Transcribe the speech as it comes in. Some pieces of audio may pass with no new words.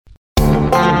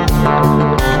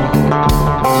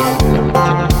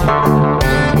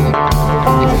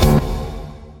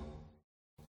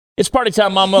It's party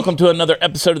time, Mom. Welcome to another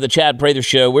episode of the Chad Prather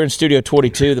Show. We're in Studio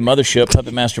 22, the mothership,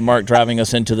 Puppet Master Mark driving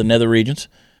us into the nether regions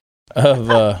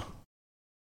of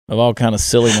all kind of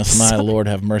silliness. My Lord,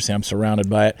 have mercy. I'm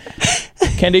surrounded by it.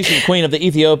 Candice, the queen of the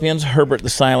Ethiopians. Herbert, the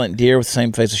silent deer with the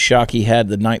same face of shock he had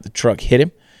the night the truck hit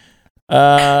him.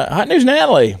 Hot news,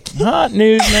 Natalie. Hot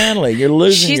news, Natalie. You're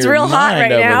losing She's your real hot mind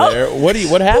right over now. there.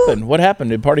 What happened? What happened?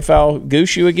 Did Party Foul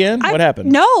goose you again? What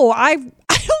happened? No, I don't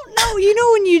know. You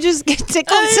know when you just get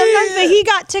tickled? Sometimes he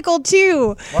got tickled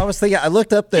too. Well, I was thinking, I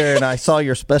looked up there and I saw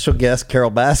your special guest,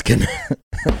 Carol Baskin.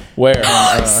 Where?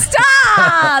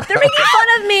 Stop! They're making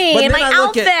fun of me But in then my I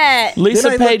look outfit.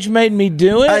 Lisa Page made me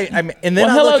do it. And then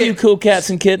Hello, I look you cool cats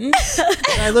and kittens.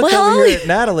 I looked over here at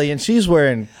Natalie, and she's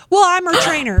wearing Well, I'm her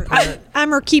trainer. I'm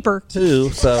her keeper.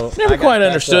 two. So Never I got quite that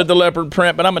understood up. the leopard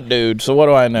print, but I'm a dude, so what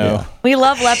do I know? We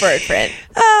love leopard print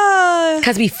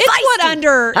because we fight. It's what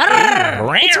under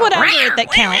it that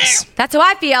counts. That's how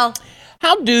I feel.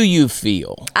 How do you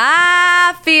feel?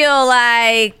 I feel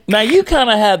like Now, you kind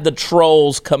of had the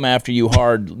trolls come after you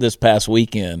hard this past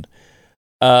weekend.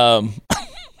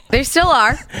 they still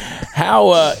are.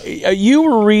 How you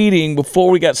were reading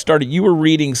before we got started? You were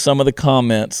reading some of the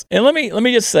comments, and let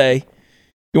me just say,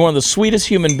 you're one of the sweetest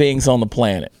human beings on the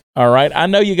planet. All right, I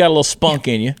know you got a little spunk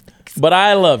in you, but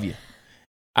I love you.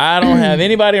 I don't have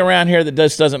anybody around here that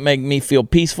doesn't make me feel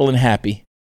peaceful and happy.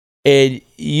 And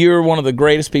you're one of the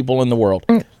greatest people in the world.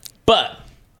 But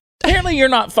apparently, you're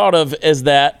not thought of as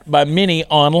that by many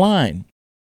online,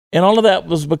 and all of that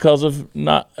was because of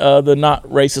the not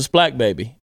racist black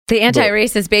baby. The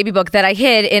anti-racist baby book that I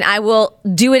hid, and I will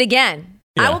do it again.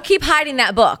 Yeah. I will keep hiding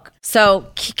that book.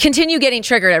 So continue getting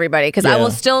triggered, everybody, because I Yeah.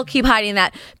 will still keep hiding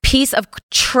that piece of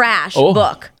trash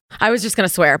book. I was just going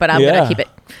to swear, but I'm going to keep it.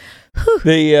 But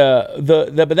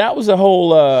that was the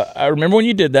whole. I remember when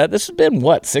you did that. This has been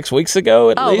what, 6 weeks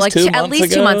ago? At least 2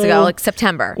 months ago, like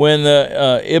September. When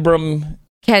the Ibram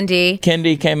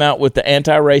Kendi came out with the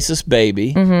anti-racist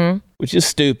baby, which is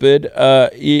stupid.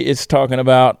 It's talking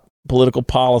about political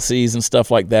policies and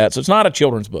stuff like that. So it's not a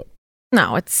children's book.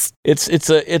 No, it's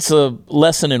a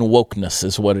lesson in wokeness,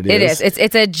 is what it is. It is.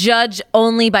 It's a judge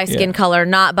only by skin color,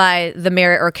 not by the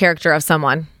merit or character of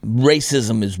someone.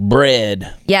 Racism is bred.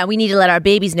 Yeah, we need to let our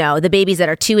babies know. The babies that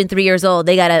are 2 and 3 years old,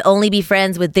 they gotta only be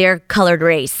friends with their colored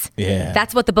race. Yeah,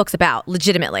 that's what the book's about,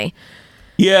 legitimately.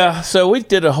 Yeah, so we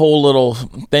did a whole little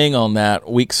thing on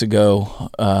that weeks ago,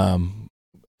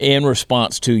 in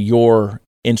response to your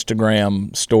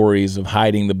Instagram stories of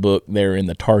hiding the book there in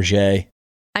the Target.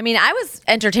 I mean, I was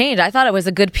entertained. I thought it was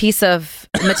a good piece of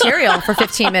material for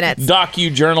 15 minutes.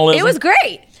 Docujournalism. It was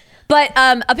great. But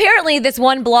apparently this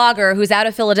one blogger who's out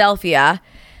of Philadelphia,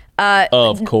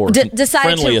 of course,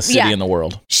 decided friendliest city in the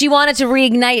world. She wanted to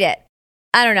reignite it.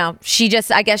 I don't know.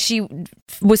 I guess she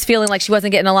was feeling like she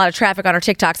wasn't getting a lot of traffic on her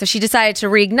TikTok, so she decided to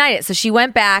reignite it. So she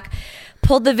went back,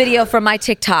 pulled the video from my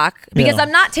TikTok, because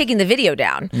I'm not taking the video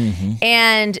down,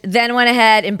 and then went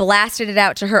ahead and blasted it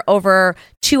out to her over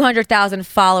 200,000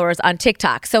 followers on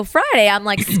TikTok. So Friday, I'm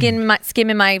like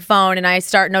skimming my phone, and I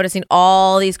start noticing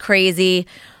all these crazy,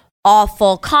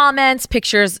 awful comments,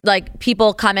 pictures, like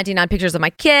people commenting on pictures of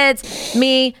my kids,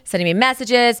 me sending me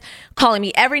messages, calling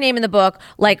me every name in the book,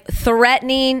 like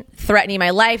threatening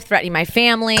my life, threatening my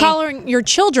family, Calling your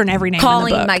children every name in the book.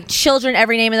 calling my children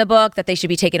every name in the book, that they should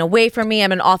be taken away from me.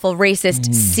 I'm an awful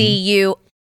racist,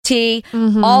 C-U-T,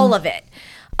 all of it.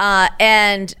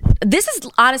 And this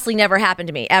has honestly never happened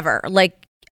to me ever. Like,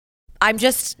 I'm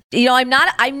just, I'm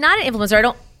not an influencer. I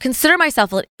don't consider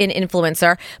myself an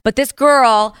influencer, but this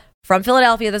girl from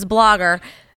Philadelphia, this blogger,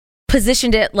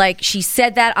 positioned it like she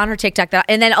said that on her TikTok,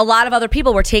 and then a lot of other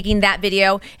people were taking that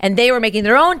video and they were making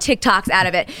their own TikToks out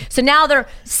of it. So now they're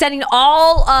sending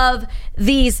all of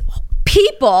these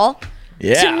people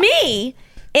to me,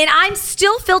 and I'm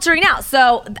still filtering out.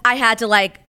 So I had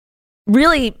to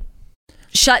really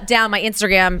shut down my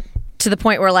Instagram to the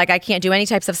point where I can't do any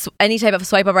type of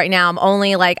swipe up right now. I'm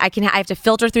only I have to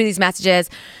filter through these messages.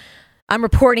 I'm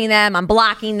reporting them. I'm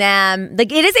blocking them.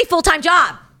 It is a full-time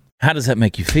job. How does that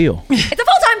make you feel? It's a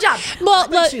full-time job. Well, I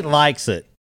think she likes it.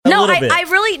 I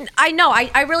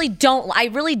really don't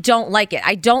like it.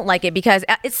 I don't like it because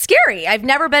it's scary. I've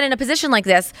never been in a position like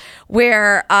this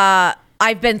where my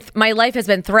life has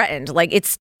been threatened.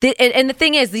 And the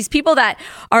thing is, these people that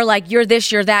are like, you're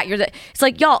this, you're that, it's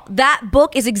like, y'all, that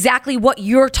book is exactly what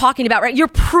you're talking about, right? You're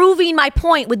proving my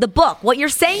point with the book. What you're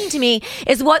saying to me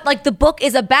is what the book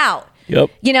is about.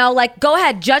 Yep. Go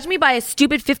ahead, judge me by a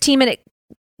stupid 15-minute,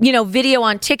 video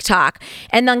on TikTok,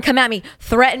 and then come at me,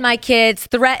 threaten my kids,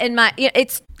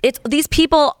 it's these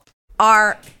people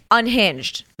are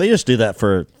unhinged. They just do that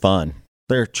for fun.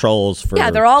 They're trolls for. Yeah,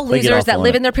 they're all they get losers off that on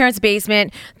live it. in their parents'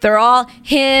 basement. They're all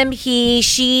him, he,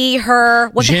 she, her.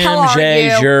 What the hell are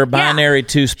you? Jay, binary,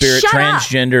 two-spirit, Shut up.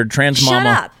 transgendered, trans Shut mama.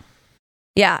 up.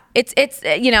 Yeah, it's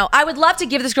I would love to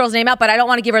give this girl's name out, but I don't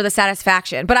want to give her the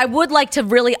satisfaction. But I would like to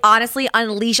really honestly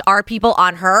unleash our people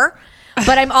on her.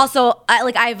 But I'm also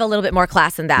I have a little bit more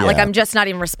class than that. Yeah. Like I'm just not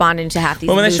even responding to half these.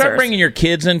 Well, when losers. they start bringing your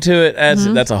kids into it,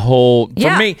 that's a whole for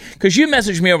Yeah. me. Because you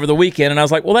messaged me over the weekend, and I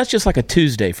was like, "Well, that's just like a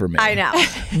Tuesday for me." I know.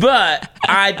 But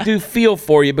I do feel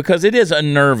for you because it is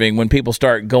unnerving when people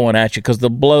start going at you because the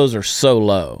blows are so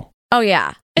low. Oh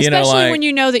yeah. Especially when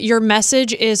you know that your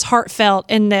message is heartfelt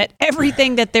and that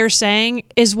everything that they're saying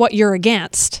is what you're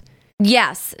against.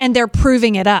 Yes. And they're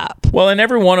proving it up. Well, and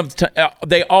every one of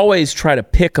they always try to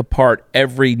pick apart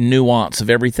every nuance of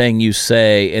everything you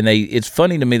say, and it's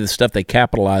funny to me the stuff they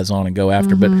capitalize on and go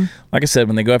after. But like I said,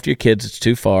 when they go after your kids, it's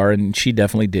too far, and she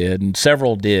definitely did, and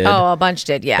several did. Oh, a bunch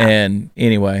did. Yeah. And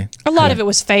anyway, A lot of it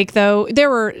was fake, though. There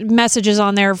were messages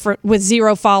on there with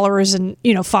 0 followers and,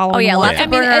 following. Oh yeah, a lot. lots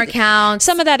of burner accounts.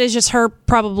 Some of that is just her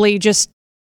probably just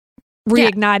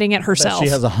reigniting it herself. She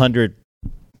has 100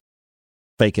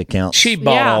 fake accounts. she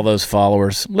bought Yeah. all those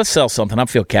followers. Let's sell something. I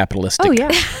feel capitalistic. Oh,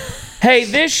 yeah. Hey,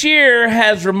 this year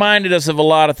has reminded us of a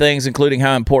lot of things, including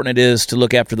how important it is to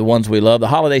look after the ones we love. The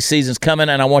holiday season's coming,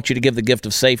 and I want you to give the gift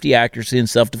of safety, accuracy, and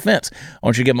self-defense. I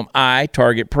want you to give them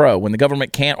iTarget Pro. When the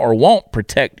government can't or won't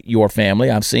protect your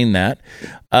family, I've seen that,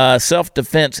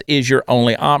 self-defense is your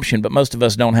only option, but most of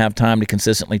us don't have time to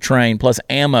consistently train. Plus,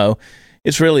 ammo,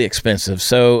 it's really expensive.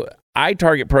 So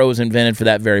iTarget Pro is invented for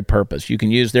that very purpose. You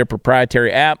can use their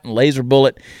proprietary app, Laser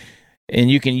Bullet, and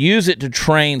you can use it to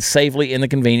train safely in the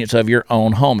convenience of your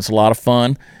own home. It's a lot of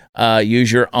fun.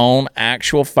 Use your own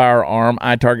actual firearm.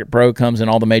 iTarget Pro comes in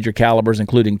all the major calibers,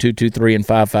 including .223 and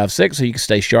 .556, so you can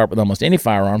stay sharp with almost any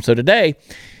firearm. So today,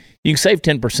 you can save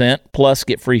 10%, plus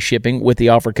get free shipping with the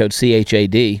offer code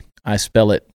CHAD. I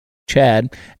spell it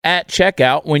Chad, at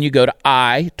checkout when you go to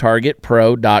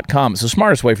itargetpro.com. It's the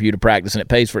smartest way for you to practice, and it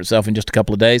pays for itself in just a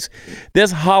couple of days.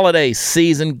 This holiday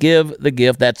season, give the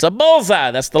gift that's a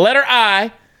bullseye. That's the letter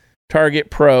I,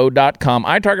 targetpro.com.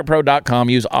 itargetpro.com.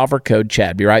 Use offer code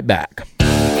Chad. Be right back.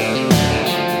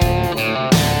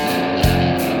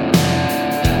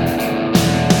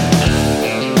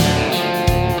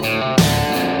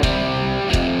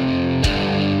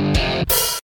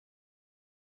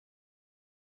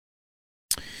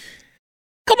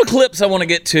 Couple of clips I want to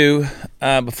get to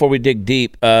before we dig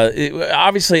deep.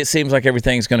 Obviously, it seems like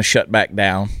everything's going to shut back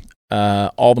down.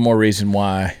 All the more reason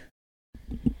why.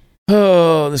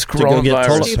 Oh, this to go get coronavirus.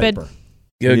 toilet Stupid. paper.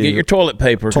 Go get your toilet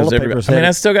paper. 'cause Toilet everybody- paper's I mean, I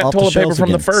headed still got off the toilet paper shelves from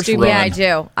the again. first Stupid. run. Yeah, I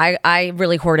do. I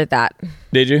really hoarded that.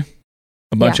 Did you?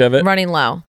 A bunch Yeah, of it? running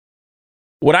low.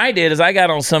 What I did is I got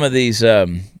on some of these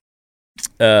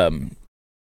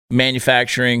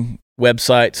manufacturing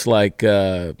websites like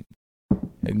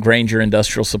Granger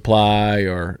Industrial Supply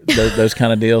or those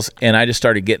kind of deals, and I just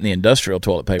started getting the industrial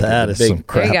toilet paper. That the is big, some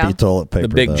There you crappy go. toilet paper.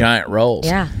 the big though. giant rolls.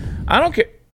 Yeah. I don't care.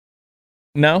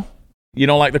 No, you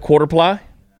don't like the quarter ply?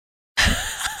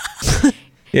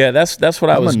 Yeah, that's what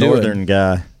I I'm was a doing. northern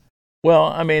guy. Well,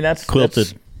 I mean that's Quilted.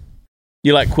 that's-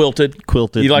 you like quilted?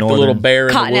 Quilted. You like the little northern. bear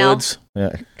in the Cottonelle. woods? Yeah,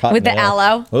 With the cottonelle.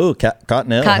 aloe. Oh,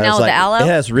 cottonelle. Cottonelle has with the aloe? It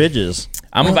has ridges.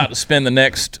 I'm about to spend the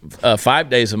next 5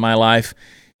 days of my life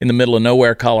in the middle of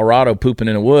nowhere, Colorado, pooping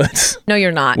in the woods. No,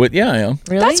 you're not. With I am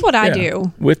Really? That's what I Yeah.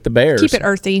 do. with the bears. Keep it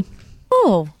earthy.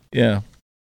 Oh. Yeah,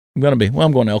 I'm gonna be. Well,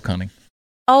 I'm going elk hunting.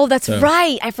 Oh, that's So,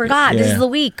 right. I forgot. This yeah. is the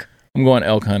week I'm going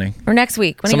elk hunting. or next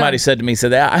week. When are you Somebody going? said to me,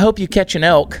 I hope you catch an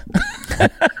elk.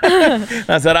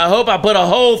 I said, I hope I put a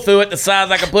hole through it the size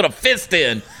I can put a fist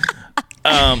in.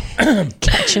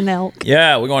 Catch an elk.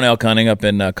 Yeah, we're going elk hunting up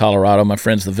in Colorado. My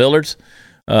friends, the Villards,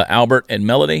 Albert and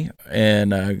Melody,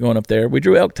 and going up there. We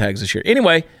drew elk tags this year.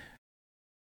 Anyway,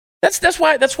 that's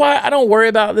why I don't worry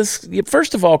about this.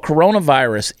 First of all,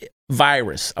 coronavirus. I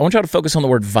want y'all to focus on the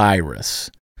word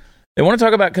virus. They want to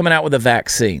talk about coming out with a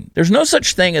vaccine. There's no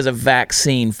such thing as a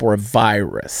vaccine for a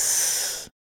virus.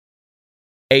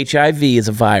 HIV is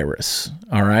a virus,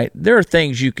 all right? There are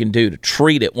things you can do to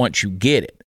treat it once you get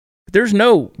it. But there's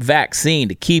no vaccine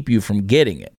to keep you from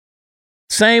getting it.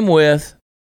 Same with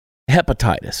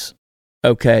hepatitis,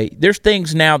 okay? There's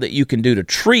things now that you can do to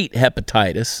treat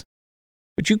hepatitis,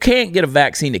 but you can't get a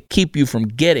vaccine to keep you from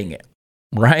getting it,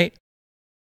 right?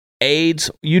 AIDS,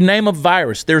 you name a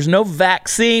virus. There's no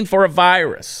vaccine for a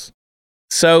virus.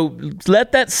 So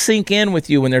let that sink in with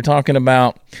you when they're talking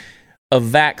about a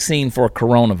vaccine for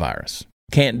coronavirus.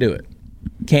 Can't do it.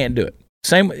 Can't do it.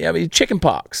 Same with chicken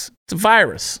pox. It's a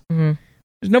virus. Mhm.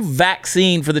 There's no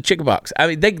vaccine for the chickenpox. I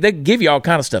mean, they give you all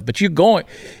kind of stuff, but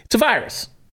it's a virus.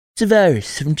 It's a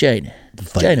virus from China.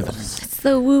 China virus. It's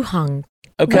the Wuhan.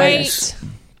 Okay. Wait.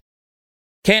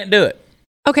 Can't do it.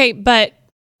 Okay, but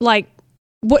like,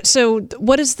 what? So,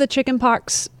 what is the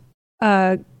chickenpox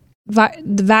the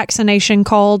vaccination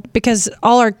called? Because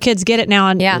all our kids get it now,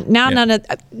 and now none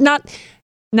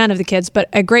of the kids, but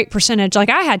a great percentage. Like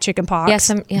I had chickenpox.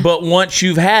 Yes, But once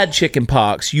you've had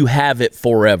chickenpox, you have it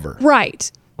forever.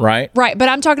 Right. Right. But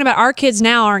I'm talking about our kids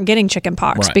now aren't getting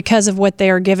chickenpox because of what they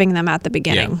are giving them at the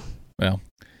beginning. Yeah. Well,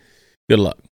 good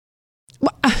luck.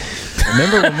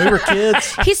 Remember when we were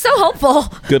kids? He's so hopeful.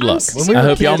 Good luck. When I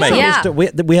hope y'all make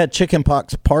it. We had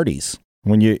chickenpox parties.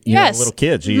 When you were little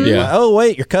kids, oh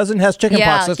wait, your cousin has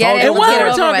chickenpox. Let's all get it. get And while Get it we're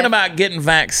over talking with. about getting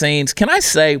vaccines, can I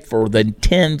say for the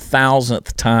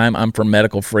 10,000th time, I'm for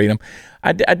medical freedom.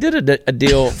 I did a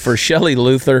deal for Shelley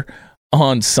Luther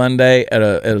on Sunday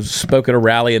spoke at a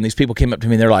rally, and these people came up to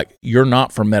me and they're like, "You're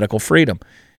not for medical freedom."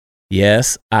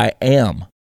 Yes, I am.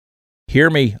 Hear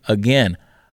me again.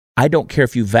 I don't care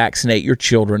if you vaccinate your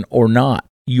children or not.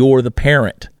 You're the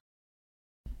parent.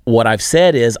 What I've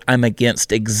said is I'm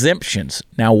against exemptions.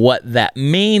 Now, what that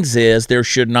means is there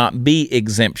should not be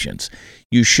exemptions.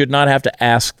 You should not have to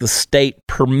ask the state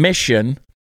permission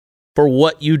for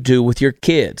what you do with your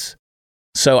kids.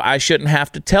 So I shouldn't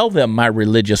have to tell them my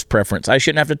religious preference. I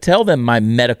shouldn't have to tell them my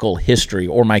medical history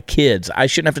or my kids. I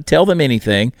shouldn't have to tell them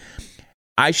anything.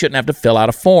 I shouldn't have to fill out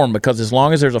a form, because as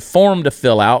long as there's a form to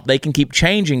fill out, they can keep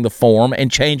changing the form and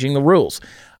changing the rules.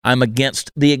 I'm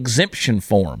against the exemption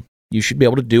form. You should be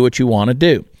able to do what you want to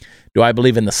do. Do I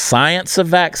believe in the science of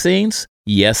vaccines?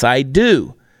 Yes, I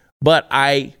do. But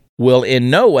I will in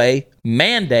no way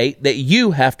mandate that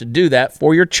you have to do that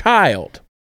for your child.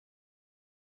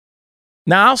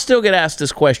 Now, I'll still get asked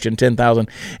this question, 10,000.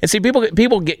 And see,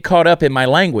 people get caught up in my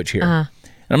language here. And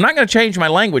I'm not going to change my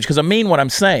language because I mean what I'm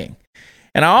saying.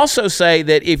 And I also say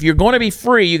that if you're going to be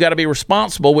free, you got to be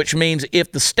responsible, which means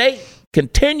if the state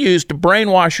continues to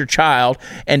brainwash your child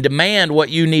and demand what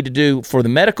you need to do for the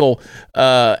medical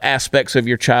aspects of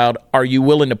your child, are you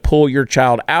willing to pull your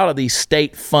child out of these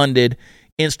state-funded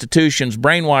institutions,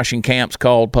 brainwashing camps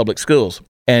called public schools,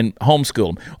 and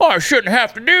homeschool them? Oh, I shouldn't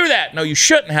have to do that. No, you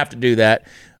shouldn't have to do that.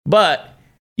 But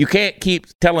you can't keep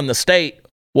telling the state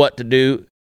what to do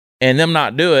and them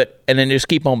not do it and then just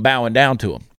keep on bowing down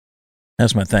to them.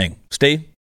 That's my thing. Steve?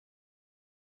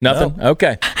 Nothing? No.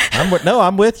 Okay. I'm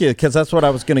with you, because that's what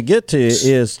I was going to get to.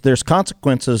 Is there's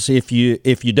consequences if you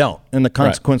don't, and the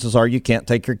consequences are you can't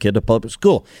take your kid to public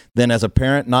school. Then, as a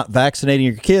parent not vaccinating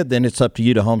your kid, then it's up to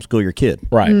you to homeschool your kid.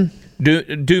 Right.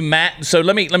 So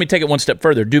let me take it one step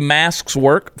further. Do masks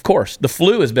work? Of course. The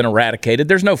flu has been eradicated.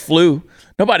 There's no flu.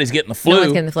 Nobody's getting the flu. No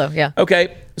one's getting the flu. Yeah.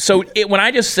 Okay. So when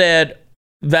I just said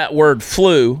that word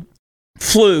flu,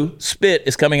 spit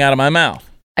is coming out of my mouth.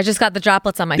 I just got the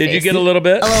droplets on my face. Did you get a little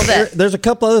bit? A little bit. There's a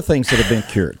couple other things that have been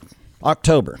cured.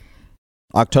 October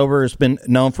has been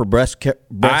known for breast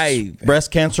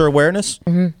cancer awareness.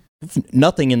 Mm-hmm.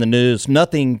 Nothing in the news.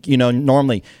 Nothing.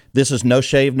 Normally this is No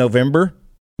Shave November.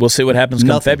 We'll see what happens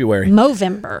come February.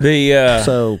 Movember.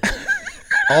 So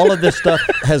all of this stuff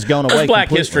has gone away. It's Black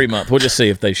completely. History Month. We'll just see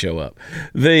if they show up.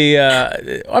 You're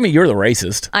the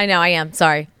racist. I know, I am.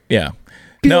 Sorry. Yeah.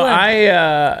 No,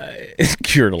 I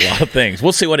cured a lot of things.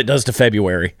 We'll see what it does to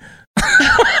February.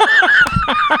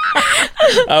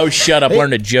 Oh, shut up.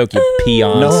 Learn to joke, you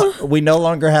peons. No, we no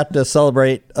longer have to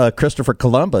celebrate Christopher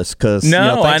Columbus because I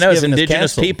know it's Thanksgiving is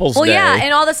Indigenous canceled. Peoples Well, Day. yeah,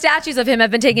 and all the statues of him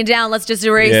have been taken down. Let's just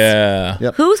erase. Yeah.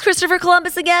 Yep. Who's Christopher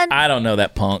Columbus again? I don't know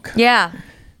that punk. Yeah.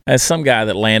 As some guy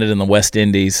that landed in the West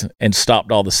Indies and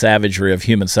stopped all the savagery of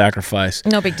human sacrifice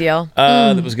No big deal.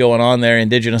 that was going on there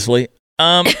indigenously.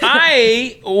 I'm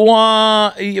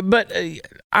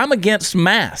against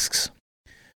masks.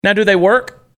 Now, do they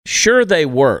work? Sure, they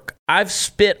work. I've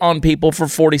spit on people for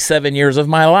 47 years of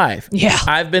my life. Yeah.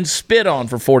 I've been spit on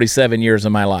for 47 years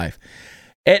of my life.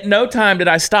 At no time did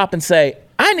I stop and say,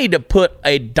 I need to put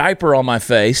a diaper on my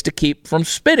face to keep from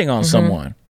spitting on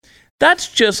someone.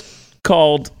 That's just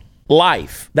called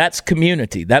life. That's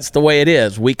community. That's the way it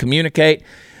is. We communicate.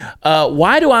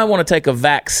 Why do I want to take a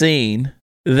vaccine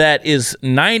that is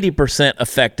 90%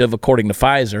 effective, according to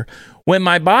Pfizer, when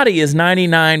my body is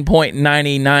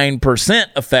 99.99%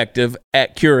 effective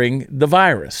at curing the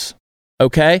virus?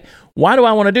 Okay? Why do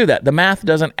I want to do that? The math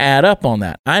doesn't add up on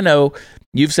that. I know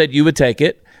you've said you would take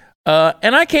it.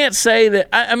 And I can't say that,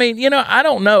 I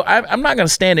don't know. I'm not going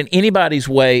to stand in anybody's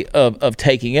way of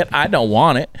taking it. I don't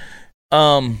want it.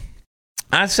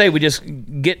 I say we just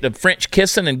get the French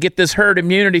kissing and get this herd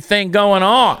immunity thing going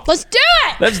on. Let's do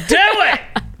it. Let's do it.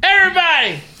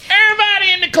 Everybody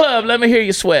in Let me hear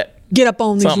you sweat. Get up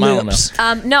on these Something lips.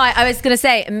 No, I was going to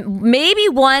say, maybe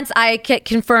once I get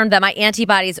confirmed that my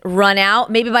antibodies run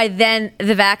out, maybe by then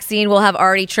the vaccine will have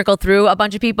already trickled through a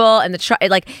bunch of people, and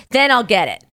then I'll get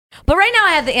it. But right now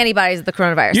I have the antibodies of the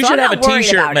coronavirus. You should have a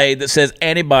T-shirt made that says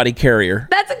antibody carrier.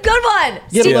 That's a good one.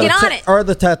 Get on it. Or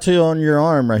the tattoo on your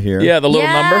arm right here. Yeah, the little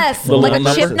number. The like little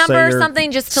a chip number or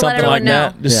something, just to let everyone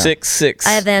know. Just 66.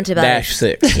 I have the antibodies.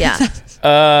 -6. Yeah.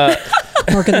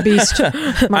 Mark of the beast.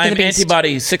 I'm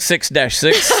antibody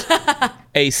 66-6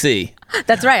 AC.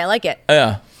 That's right. I like it.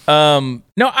 Yeah.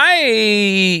 No,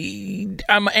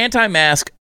 I'm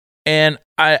anti-mask, and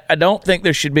I don't think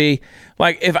there should be,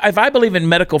 like, if I believe in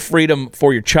medical freedom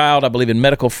for your child, I believe in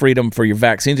medical freedom for your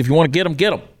vaccines. If you want to get them, get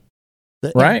them.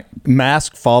 Right?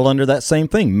 Masks fall under that same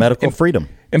thing, medical freedom.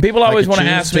 And people always want to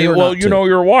ask me, well, you know,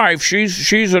 your wife,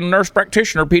 she's a nurse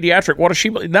practitioner, pediatric. What does she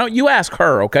believe? No, you ask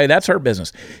her, okay? That's her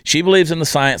business. She believes in the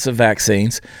science of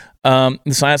vaccines. The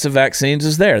science of vaccines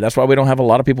is there. That's why we don't have a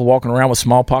lot of people walking around with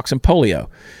smallpox and polio.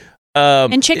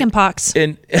 And chicken pox.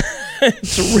 And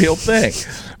it's a real thing.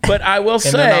 But I will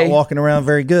say... they're not walking around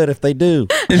very good if they do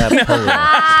have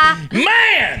polio.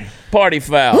 Man! Party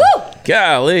foul. Woo!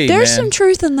 Golly, There's man. some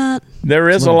truth in that. There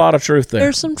is a lot of truth there.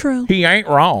 There's some truth. He ain't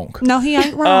wrong. No, he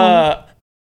ain't wrong.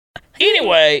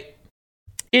 Anyway.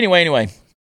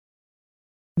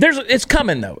 It's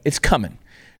coming, though. It's coming.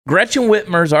 Gretchen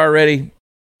Whitmer's already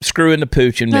screwing the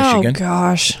pooch in Michigan. Oh,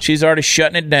 gosh. She's already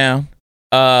shutting it down.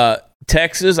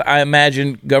 Texas, I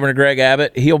imagine Governor Greg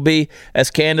Abbott, he'll be,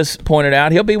 as Candace pointed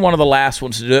out, he'll be one of the last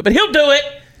ones to do it, but he'll do it.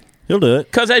 He'll do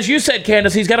it. Because as you said,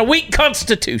 Candace, he's got a weak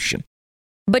constitution.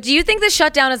 But do you think the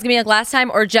shutdown is going to be like last time,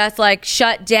 or just like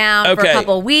shut down for a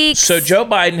couple of weeks? So Joe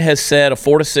Biden has said a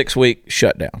 4 to 6 week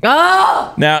shutdown.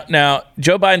 Oh! Now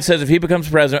Joe Biden says if he becomes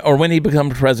president, or when he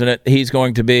becomes president, it's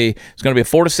going to be a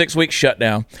 4 to 6 week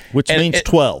shutdown, which means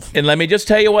 12. And let me just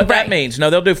tell you what that means. No,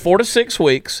 they'll do 4 to 6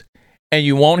 weeks, and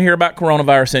you won't hear about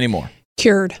coronavirus anymore.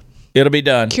 Cured. It'll be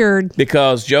done. Cured.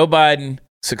 Because Joe Biden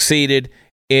succeeded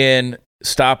in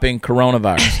stopping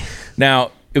coronavirus.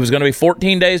 Now, it was going to be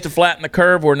 14 days to flatten the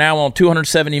curve. We're now on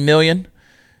 270 million,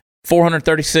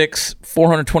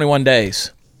 421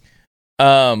 days.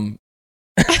 I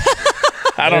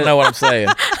don't know what I'm saying.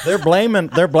 They're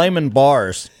blaming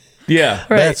bars. Yeah.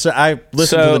 Right. I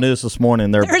listened to the news this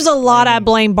morning. There's a lot I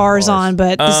blame bars on,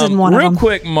 but this isn't one of them. Real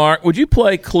quick, Mark, would you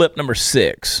play clip number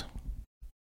 6?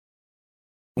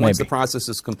 Once the process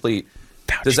is complete,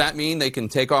 does that mean they can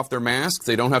take off their masks?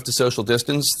 They don't have to social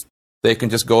distance? They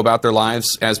can just go about their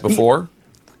lives as before?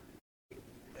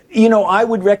 You know, I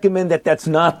would recommend that that's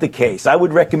not the case. I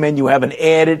would recommend you have an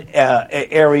added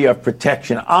area of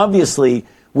protection. Obviously,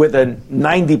 with a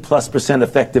 90+%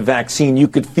 effective vaccine, you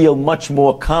could feel much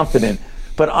more confident.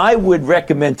 But I would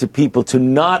recommend to people to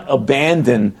not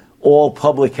abandon all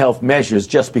public health measures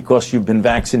just because you've been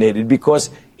vaccinated.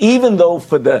 Because even though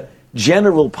for the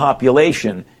general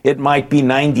population, it might be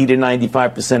 90 to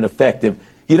 95% effective,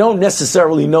 you don't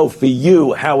necessarily know for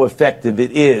you how effective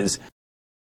it is.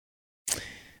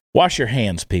 Wash your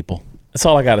hands, people. That's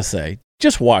all I got to say.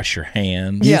 Just wash your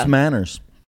hands. Use manners.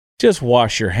 Just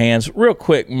wash your hands. Real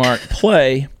quick, Mark,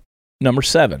 play number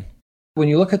 7. When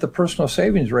you look at the personal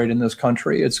savings rate in this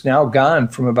country, it's now gone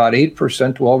from about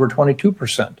 8% to over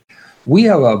 22%. We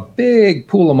have a big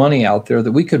pool of money out there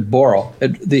that we could borrow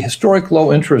at the historic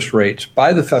low interest rates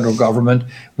by the federal government.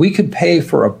 We could pay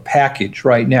for a package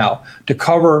right now to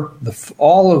cover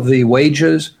all of the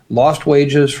wages, lost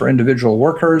wages for individual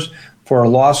workers, for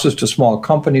losses to small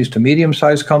companies, to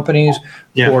medium-sized companies,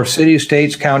 for cities,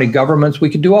 states, county governments. We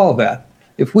could do all of that.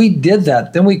 If we did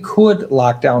that, then we could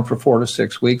lock down for 4 to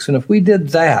 6 weeks. And if we did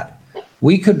that,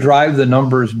 we could drive the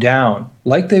numbers down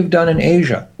like they've done in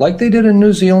Asia, like they did in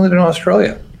New Zealand and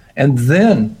Australia. And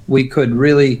then we could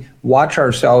really watch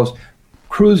ourselves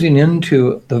cruising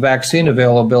into the vaccine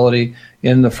availability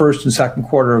in the first and second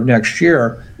quarter of next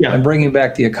year and bringing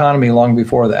back the economy long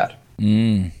before that.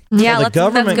 Yeah, the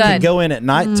government can go in at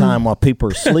nighttime while people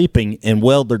are sleeping and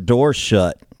weld their doors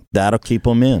shut. That'll keep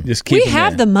them in. Just keep we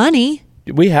have the money.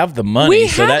 We have the money,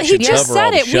 so that should he just cover said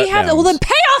all the it. We have shutdowns. well, then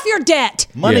pay off your debt.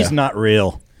 Money's not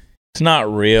real. It's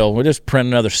not real. We'll just print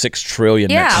another $6 trillion.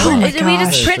 next Yeah, month. we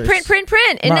just print.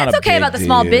 And Not that's a okay about the big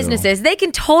small deal. businesses. They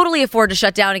can totally afford to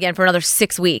shut down again for another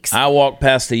 6 weeks. I walked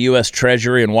past the U.S.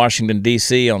 Treasury in Washington,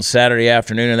 D.C. on Saturday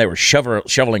afternoon, and they were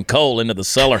shoveling coal into the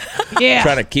cellar,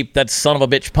 trying to keep that son of a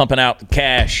bitch pumping out the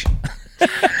cash.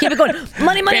 Keep it going.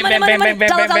 Money.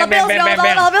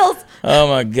 Dollar bills. Oh,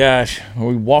 my gosh. Are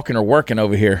we walking or working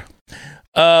over here?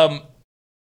 So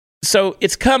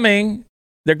it's coming.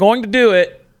 They're going to do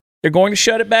it. They're going to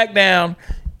shut it back down.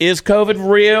 Is COVID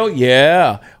real?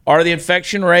 Yeah. Are the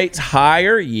infection rates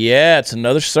higher? Yeah, it's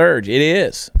another surge. It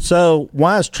is. So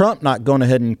why is Trump not going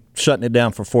ahead and shutting it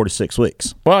down for 46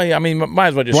 weeks? Well, yeah, I mean, might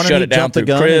as well just shut it down through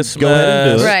Christmas. Go ahead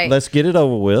and do it. Right. Let's get it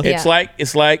over with. It's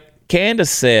like Candace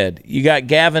said. You got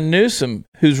Gavin Newsom,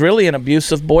 who's really an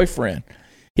abusive boyfriend.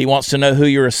 He wants to know who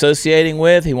you're associating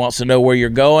with. He wants to know where you're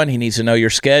going. He needs to know your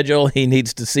schedule. He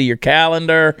needs to see your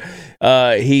calendar.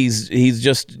 He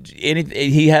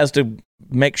has to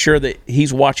make sure that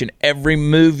he's watching every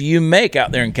move you make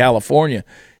out there in California.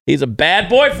 He's a bad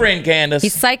boyfriend, Candace.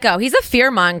 He's psycho. He's a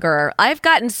fearmonger. I've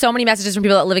gotten so many messages from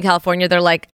people that live in California. They're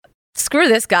like, screw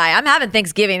this guy. I'm having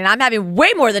Thanksgiving, and I'm having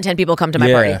way more than 10 people come to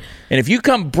my party. And if you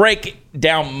come break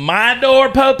down my door,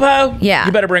 Popo,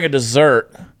 you better bring a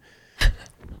dessert.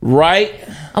 Right?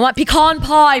 I want pecan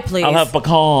pie, please. I'll have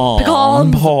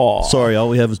pecan pie. Sorry, all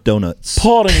we have is donuts.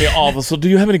 Pardon me, officer. Do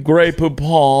you have any Grey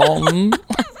Poupon?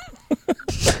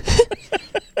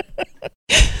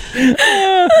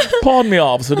 Pardon me,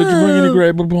 officer. Did you bring any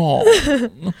Grey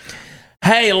Poupon?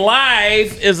 Hey,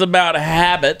 life is about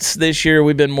habits. This year,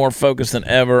 we've been more focused than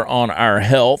ever on our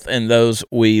health and those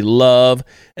we love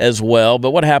as well. But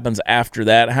what happens after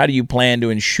that? How do you plan to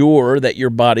ensure that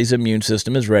your body's immune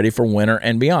system is ready for winter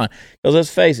and beyond? Because let's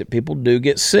face it, people do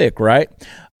get sick, right?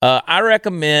 I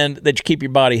recommend that you keep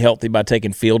your body healthy by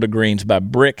taking Field of Greens by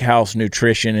Brick House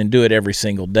Nutrition and do it every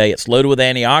single day. It's loaded with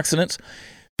antioxidants.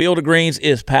 Field of Greens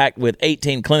is packed with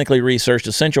 18 clinically researched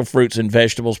essential fruits and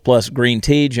vegetables, plus green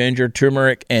tea, ginger,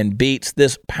 turmeric, and beets.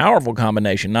 This powerful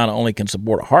combination not only can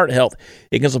support heart health,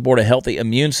 it can support a healthy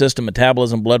immune system,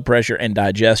 metabolism, blood pressure, and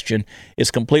digestion. It's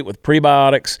complete with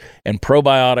prebiotics and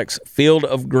probiotics. Field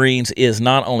of Greens is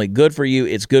not only good for you,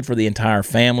 it's good for the entire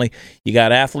family. You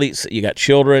got athletes, you got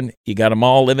children, you got them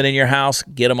all living in your house.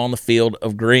 Get them on the Field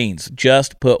of Greens.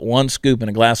 Just put 1 scoop in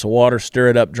a glass of water, stir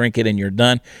it up, drink it, and you're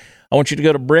done. I want you to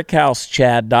go to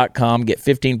BrickHouseChad.com, get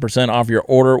 15% off your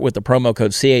order with the promo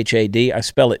code CHAD. I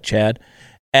spell it Chad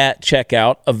at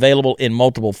checkout. Available in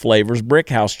multiple flavors.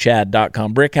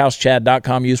 BrickHouseChad.com.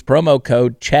 BrickHouseChad.com. Use promo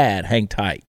code Chad. Hang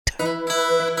tight.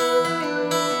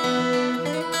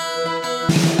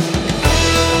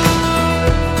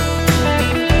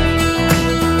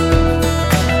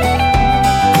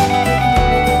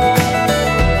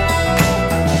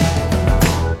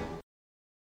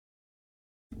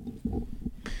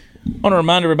 I want to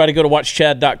remind everybody, go to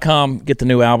watchchad.com, get the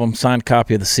new album, signed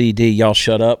copy of the CD. Y'all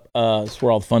shut up. That's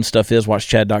where all the fun stuff is,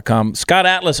 watchchad.com. Scott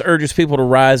Atlas urges people to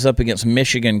rise up against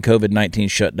Michigan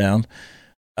COVID-19 shutdown.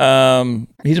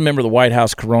 He's a member of the White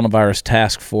House Coronavirus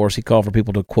Task Force. He called for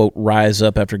people to, quote, rise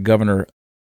up after Governor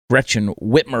Gretchen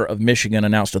Whitmer of Michigan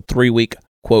announced a 3-week,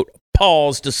 quote,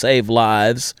 pause to save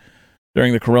lives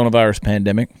during the coronavirus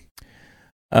pandemic.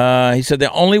 He said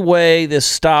the only way this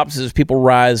stops is if people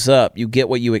rise up. You get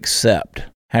what you accept.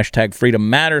 Hashtag freedom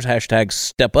matters. Hashtag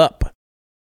step up.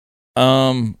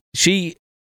 Gretchen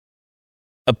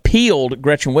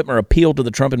Whitmer appealed to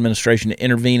the Trump administration to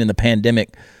intervene in the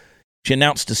pandemic. She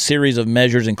announced a series of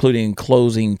measures, including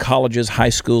closing colleges, high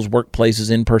schools, workplaces,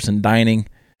 in-person dining.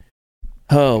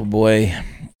 Oh, boy.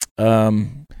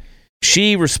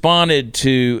 She responded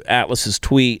to Atlas's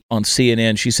tweet on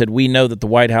CNN. She said, "We know that the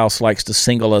White House likes to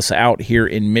single us out here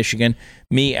in Michigan.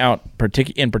 Me out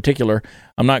in particular.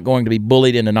 I'm not going to be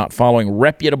bullied into not following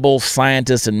reputable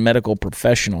scientists and medical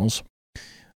professionals."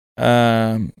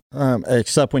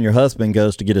 Except when your husband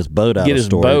goes to get his boat out of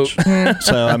storage.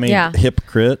 So, I mean,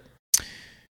 hypocrite.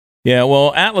 Yeah,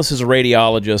 well, Atlas is a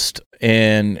radiologist,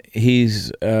 and he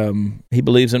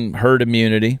believes in herd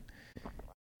immunity.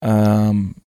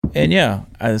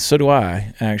 And so do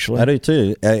I, actually. I do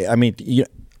too. I mean,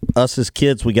 us as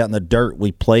kids, we got in the dirt.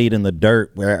 We played in the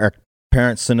dirt. Our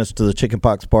parents sent us to the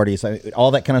chickenpox parties,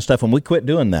 all that kind of stuff. And we quit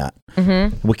doing that.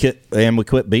 Mm-hmm. We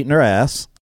quit beating our ass.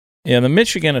 Yeah, the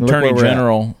Michigan Attorney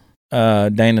General,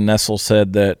 Dana Nessel,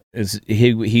 said that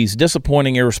he's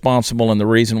disappointing, irresponsible, and the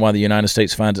reason why the United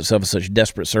States finds itself in such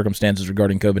desperate circumstances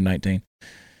regarding COVID-19.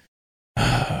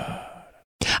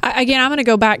 Again, I'm going to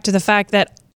go back to the fact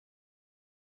that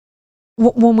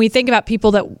when we think about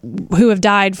people who have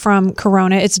died from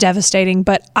corona, it's devastating.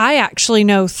 But I actually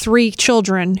know 3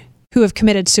 children who have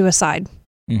committed suicide.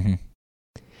 Mm-hmm.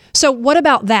 So what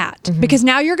about that? Mm-hmm. Because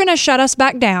now you're going to shut us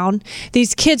back down.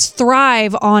 These kids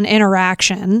thrive on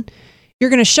interaction. You're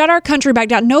going to shut our country back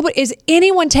down. Is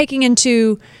anyone taking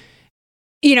into,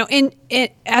 in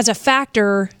as a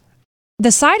factor,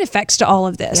 the side effects to all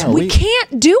of this? We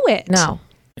can't do it. No.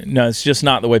 No, it's just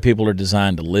not the way people are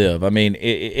designed to live. I mean,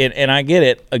 and I get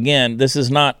it. Again, this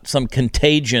is not some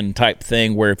contagion type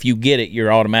thing where if you get it,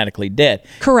 you're automatically dead.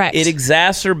 Correct. It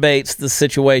exacerbates the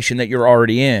situation that you're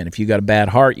already in. If you got a bad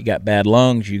heart, you got bad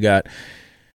lungs, you got,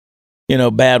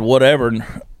 bad whatever,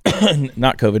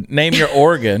 not COVID, name your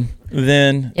organ,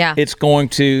 then it's going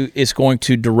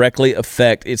to directly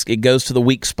affect, it goes to the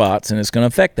weak spots and it's going to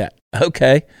affect that.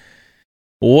 Okay.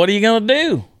 What are you going to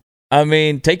do? I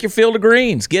mean, take your field of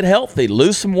greens, get healthy,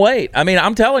 lose some weight. I mean,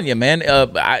 I'm telling you, man,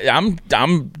 I'm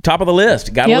top of the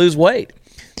list. Got to lose weight.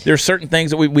 There's certain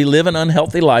things that we live an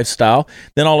unhealthy lifestyle.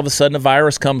 Then all of a sudden a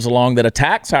virus comes along that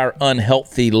attacks our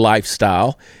unhealthy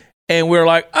lifestyle. And we're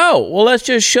like, oh, well, let's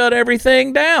just shut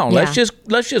everything down. Yeah.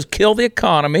 Let's just kill the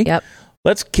economy. Yep.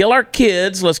 Let's kill our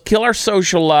kids. Let's kill our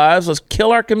social lives. Let's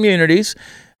kill our communities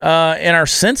and our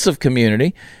sense of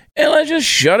community. And let's just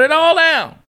shut it all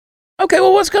down. Okay,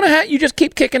 well, what's going to happen? You just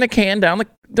keep kicking the can down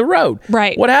the road.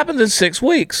 Right. What happens in 6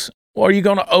 weeks? Or are you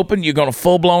going to open? You're going to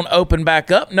full-blown open back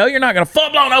up? No, you're not going to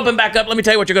full-blown open back up. Let me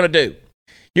tell you what you're going to do.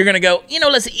 You're going to go,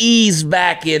 let's ease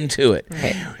back into it.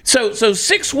 Right. So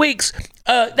 6 weeks,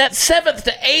 that 7th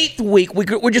to 8th week,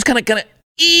 we're just kind of going to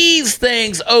ease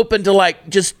things open to like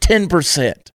just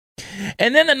 10%.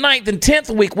 And then the 9th and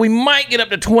 10th week, we might get up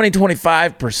to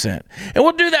 20-25%. And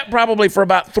we'll do that probably for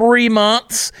about 3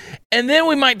 months. And then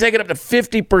we might take it up to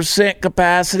 50%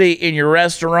 capacity in your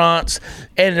restaurants.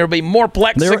 And there'll be more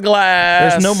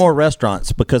plexiglass. There's no more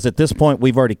restaurants because at this point,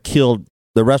 we've already killed.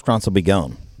 The restaurants will be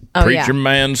gone. Oh, Preacher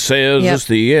man says it's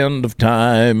the end of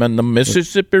time. And the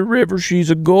Mississippi River, she's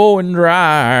a-going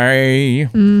dry.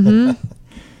 Mm-hmm.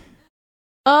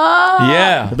 Oh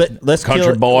yeah, let's country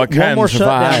kill boy can one more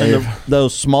survive. Shutdown and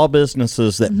those small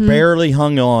businesses that barely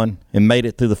hung on and made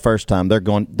it through the first time, they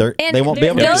won't be able to do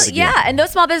it again. Yeah, and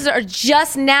those small businesses are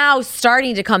just now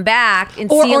starting to come back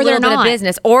and or see a little bit not. of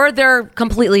business, or they're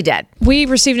completely dead. We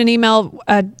received an email.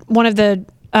 One of the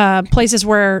places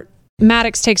where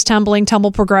Maddox takes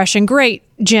tumble progression. Great,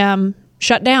 Jim.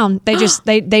 Shut down. They just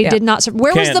they did not.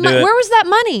 Where was that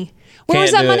money? Where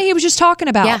was that money he was just talking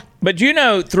about? Yeah. But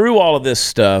through all of this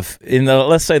stuff,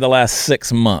 let's say the last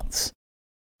 6 months,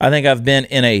 I think I've been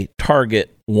in a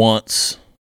Target once,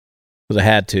 because I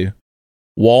had to,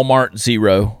 Walmart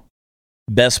 0,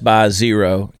 Best Buy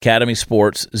 0, Academy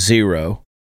Sports 0.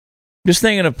 Just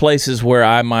thinking of places where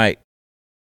I might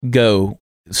go,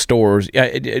 stores,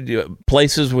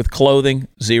 places with clothing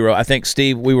 0. I think,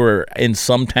 Steve, we were in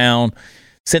some town,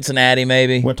 Cincinnati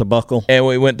maybe. Went to Buckle. And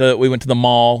we went to the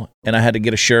mall, and I had to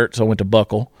get a shirt, so I went to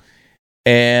Buckle.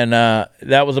 And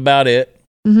that was about it.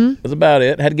 Mm-hmm. That was about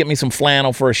it. Had to get me some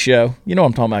flannel for a show. You know what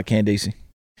I'm talking about, Candice.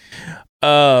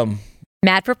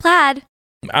 Mad for plaid.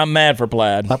 I'm mad for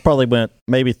plaid. I probably went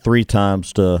maybe 3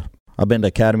 times I've been to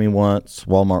Academy once,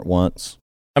 Walmart once.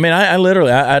 I mean, I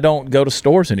literally don't go to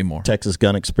stores anymore. Texas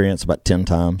Gun Experience about 10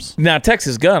 times. Now,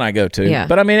 Texas Gun I go to. Yeah.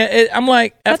 But I mean, I'm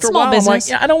like, after a while, I'm like,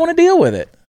 I don't want to deal with it.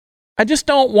 I just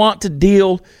don't want to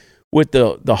deal with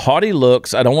the haughty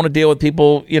looks. I don't want to deal with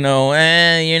people, you're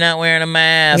not wearing a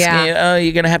mask. Yeah.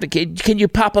 You're going to have to, can you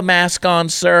pop a mask on,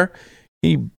 sir?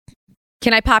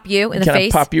 Can I pop you in the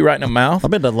face? Can I pop you right in the mouth? I've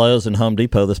been to Lowe's and Home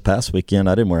Depot this past weekend.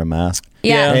 I didn't wear a mask.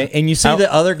 Yeah. And you see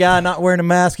the other guy not wearing a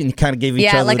mask, and you kind of give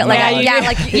each other the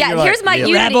nod. Here's my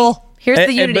unity. Rebel. Here's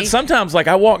the unity. But sometimes, like,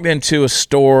 I walked into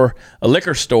a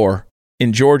liquor store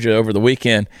in Georgia over the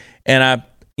weekend, and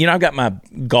I've got my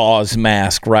gauze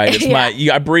mask, right? It's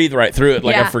I breathe right through it,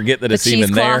 like I forget that it's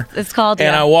even there. It's called.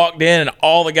 And I walked in, and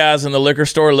all the guys in the liquor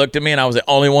store looked at me, and I was the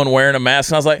only one wearing a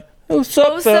mask, and I was like, what's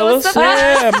up, fellas?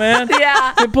 Yeah, man.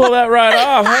 Yeah. You pull that right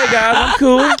off. Hey, guys,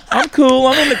 I'm cool.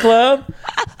 I'm in the club.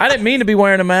 I didn't mean to be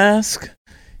wearing a mask.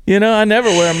 I never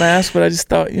wear a mask, but I just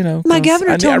thought, my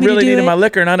governor told me I really to do needed it. my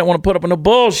liquor, and I didn't want to put up with no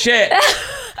bullshit.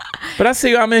 But I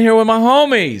see I'm in here with my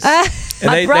homies.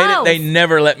 And they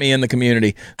never let me in the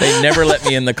community. They never let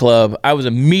me in the club. I was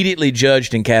immediately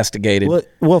judged and castigated.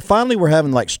 Well, finally, we're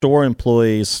having like store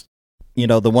employees,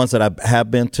 the ones that I have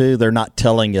been to, they're not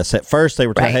telling us. At first, they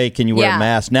were telling, hey, can you wear a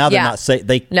mask? Now they're not saying,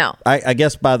 no. I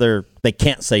guess they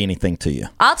can't say anything to you.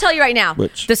 I'll tell you right now,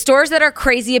 the stores that are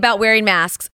crazy about wearing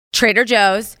masks, Trader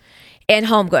Joe's and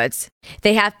Home Goods.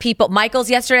 They have people. Michael's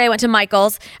yesterday, I went to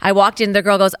Michael's. I walked in. The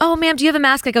girl goes, oh, ma'am, do you have a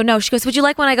mask? I go, no. She goes, would you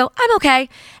like one? I go, I'm okay.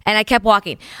 And I kept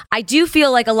walking. I do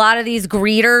feel like a lot of these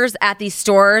greeters at these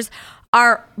stores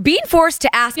are being forced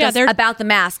to ask us about the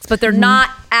masks, but they're not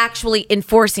actually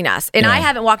enforcing us. And I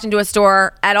haven't walked into a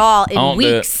store at all in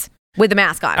weeks with the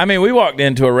mask on. I mean, we walked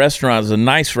into a restaurant. It was a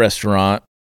nice restaurant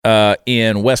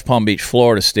in West Palm Beach,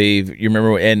 Florida, Steve. You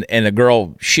remember? And the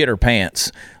girl shit her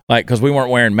pants. like because we weren't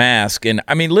wearing masks. And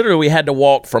I mean, literally, we had to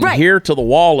walk from here to the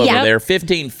wall over there,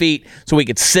 15 feet, so we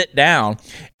could sit down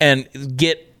and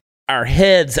get our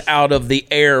heads out of the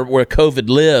air where COVID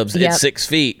lives at 6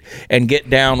 feet and get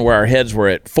down where our heads were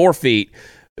at 4 feet,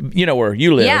 you know, where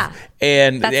you live,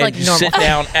 and like sit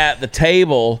down at the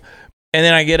table. And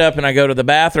then I get up and I go to the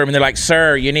bathroom, and they're like,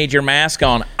 "Sir, you need your mask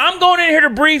on." I'm going in here to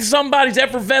breathe somebody's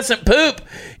effervescent poop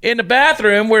in the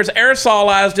bathroom where it's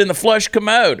aerosolized in the flush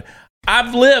commode.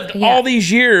 I've lived all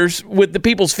these years with the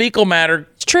people's fecal matter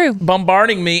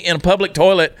bombarding me in a public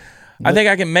toilet. I think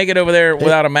I can make it over there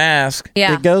without a mask.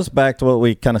 Yeah. It goes back to what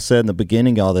we kind of said in the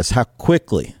beginning of all this, how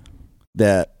quickly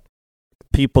that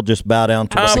people just bow down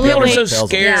to what people are so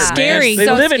scared. Scary. They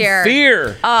so live scared. in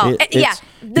fear. Oh,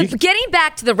 getting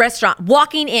back to the restaurant,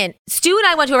 walking in. Stu and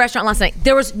I went to a restaurant last night.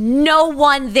 There was no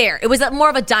one there. It was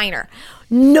more of a diner.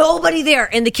 Nobody there.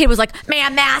 And the kid was like,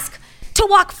 "Man, mask to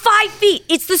walk 5 feet.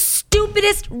 It's the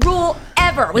stupidest rule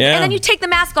ever." And then you take the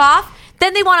mask off.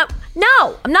 Then they want to,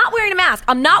 no, I'm not wearing a mask.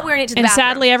 I'm not wearing it to the bathroom.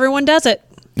 And sadly, everyone does it.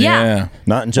 Yeah.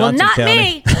 Not in Johnson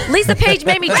County. Well, not me. Lisa Page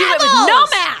made me do it with no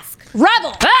mask.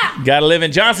 Rebel. Got to live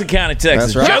in Johnson County,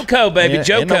 Texas. That's right. Joko, baby,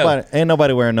 Joko. Ain't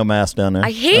nobody wearing no mask down there. I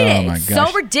hate it. It's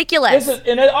so ridiculous.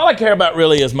 And all I care about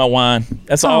really is my wine.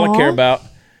 That's all I care about.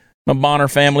 My Bonner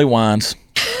family wines.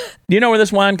 Do you know where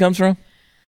this wine comes from?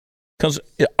 Comes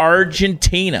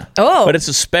Argentina. Oh. But it's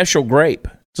a special grape.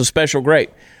 It's a special grape.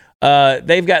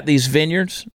 They've got these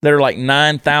vineyards that are like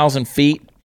 9,000 feet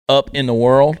up in the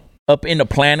world, up in the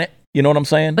planet. You know what I'm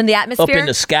saying? In the atmosphere? Up in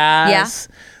the skies.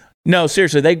 Yeah. No,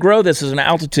 seriously, they grow this as an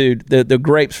altitude. The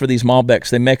grapes for these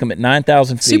Malbecs, they make them at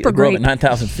 9,000 feet. Super grow grape. them at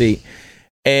 9,000 feet.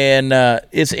 And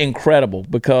it's incredible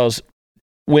because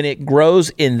when it grows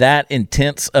in that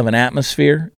intense of an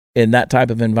atmosphere, in that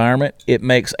type of environment, it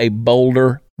makes a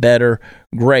bolder, better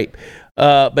grape.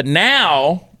 But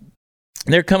now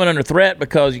they're coming under threat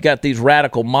because you got these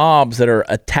radical mobs that are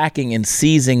attacking and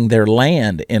seizing their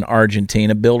land in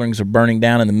Argentina. Buildings are burning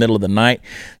down in the middle of the night.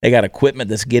 They got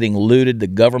equipment that's getting looted. The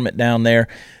government down there,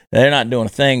 they're not doing a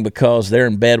thing because they're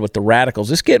in bed with the radicals.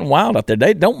 It's getting wild out there.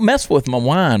 They don't mess with my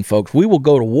wine, folks. We will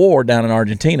go to war down in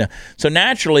Argentina. So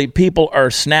naturally, people are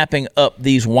snapping up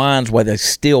these wines while they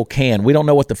still can. We don't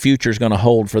know what the future is going to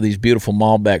hold for these beautiful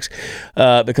Malbecs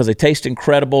because they taste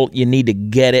incredible. You need to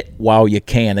get it while you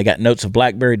can. They got notes of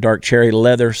blackberry, dark cherry,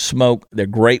 leather, smoke. They're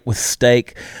great with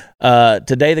steak.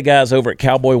 Today, the guys over at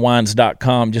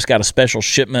cowboywines.com just got a special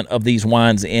shipment of these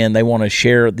wines in. They want to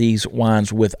share these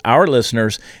wines with our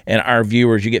listeners and our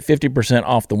viewers. You get 50%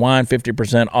 off the wine,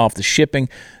 50% off the shipping.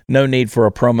 No need for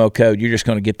a promo code. You're just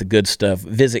going to get the good stuff.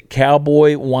 Visit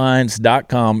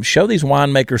cowboywines.com. Show these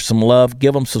winemakers some love.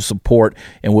 Give them some support,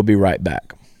 and we'll be right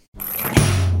back.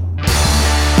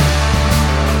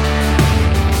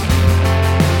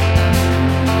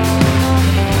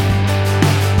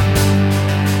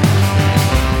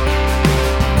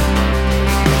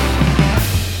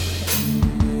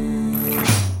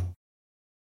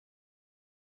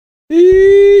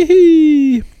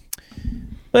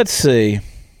 Let's see.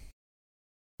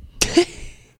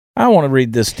 I want to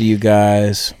read this to you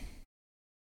guys.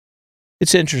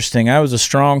 It's interesting. I was a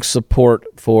strong support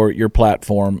for your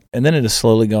platform, and then it has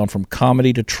slowly gone from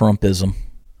comedy to Trumpism.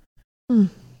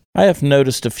 I have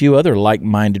noticed a few other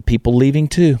like-minded people leaving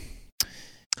too.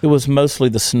 It was mostly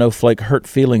the snowflake hurt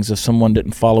feelings if someone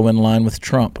didn't follow in line with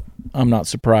Trump. I'm not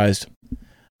surprised.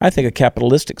 I think a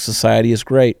capitalistic society is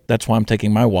great. That's why I'm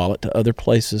taking my wallet to other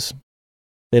places.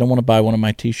 They don't want to buy one of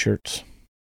my T-shirts.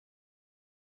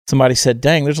 Somebody said,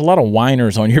 "Dang, there's a lot of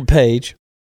whiners on your page."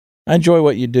 I enjoy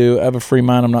what you do. I have a free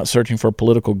mind. I'm not searching for a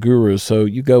political guru, so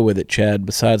you go with it, Chad.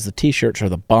 Besides, the T-shirts are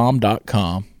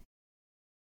thebomb.com.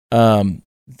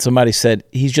 Somebody said,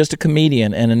 "He's just a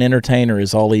comedian and an entertainer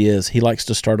is all he is. He likes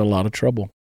to start a lot of trouble."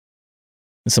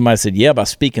 And somebody said, "Yeah, by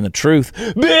speaking the truth."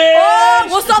 Bitch! Oh,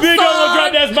 what's up, Bitch, I'm gonna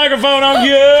drop that microphone on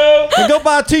you. And go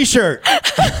buy a T-shirt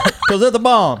because they're the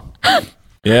bomb.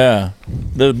 Yeah,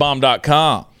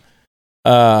 thebomb.com.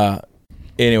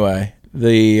 Anyway,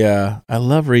 I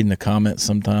love reading the comments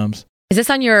sometimes. Is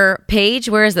this on your page?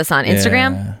 Where is this on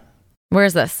Instagram? Yeah. Where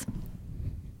is this?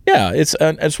 Yeah,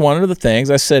 it's one of the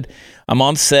things. I said, I'm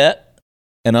on set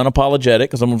and unapologetic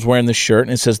because I was wearing this shirt,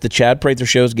 and it says, "The Chad Prather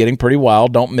Show is getting pretty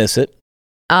wild. Don't miss it."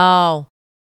 Oh.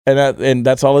 And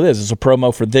that's all it is. It's a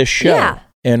promo for this show. Yeah.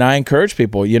 And I encourage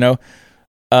people,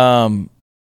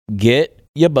 get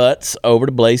your butts over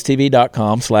to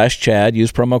blazetv.com/Chad.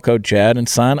 Use promo code Chad and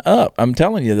sign up. I'm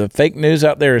telling you, the fake news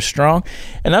out there is strong.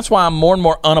 And that's why I'm more and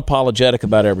more unapologetic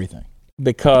about everything.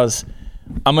 Because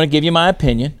I'm going to give you my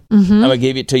opinion. I'm going to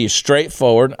give it to you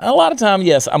straightforward. A lot of time,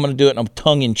 yes, I'm going to do it in a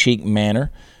tongue-in-cheek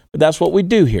manner. But that's what we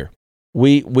do here.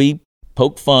 We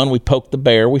poke fun, we poke the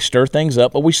bear, we stir things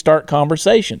up, but we start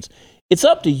conversations. It's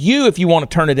up to you if you want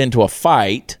to turn it into a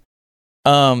fight,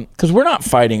 because we're not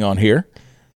fighting on here.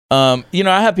 I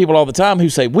have people all the time who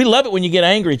say, we love it when you get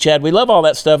angry, Chad. We love all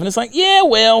that stuff. And it's like, yeah,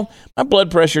 well, my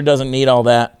blood pressure doesn't need all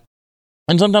that.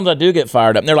 And sometimes I do get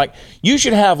fired up. And they're like, you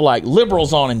should have like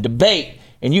liberals on and debate,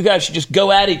 and you guys should just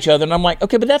go at each other. And I'm like,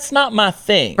 okay, but that's not my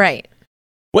thing. Right.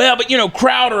 Well, but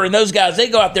Crowder and those guys, they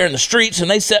go out there in the streets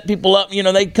and they set people up.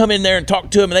 They come in there and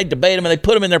talk to them and they debate them and they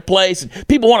put them in their place. And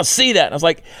people want to see that. And I was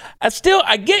like,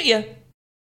 I get you.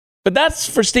 But that's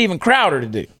for Steven Crowder to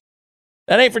do.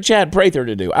 That ain't for Chad Prather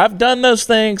to do. I've done those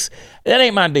things. That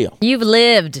ain't my deal. You've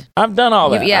lived. I've done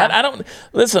all that. Yeah. I don't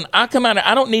listen. I come out.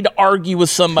 I don't need to argue with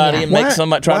somebody and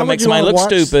try to make somebody look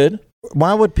stupid.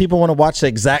 Why would people want to watch the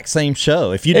exact same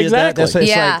show? If you did that, it's like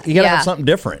you got to have something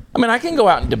different. I mean, I can go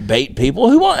out and debate people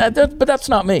who want, but that's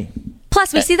not me.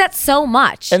 Plus, we see that so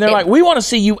much. And they're like, we want to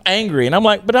see you angry. And I'm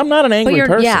like, but I'm not an angry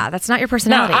person. Yeah, that's not your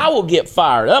personality. Now, I will get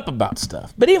fired up about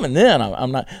stuff. But even then,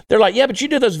 I'm not. They're like, yeah, but you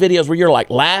do those videos where you're like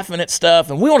laughing at stuff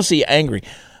and we want to see you angry.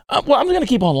 Well, I'm going to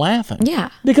keep on laughing.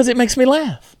 Yeah. Because it makes me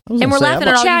laugh. And we're laughing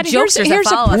at all Chad, you jokesters that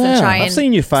follow us and try and I've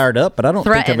seen you fired up, but I don't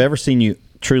think I've ever seen you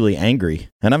truly angry.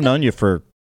 And I've known you for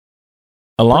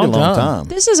a long time.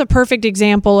 This is a perfect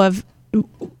example of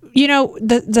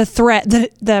the threat,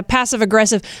 the passive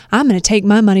aggressive, I'm going to take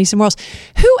my money somewhere else.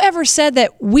 Whoever said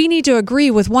that we need to agree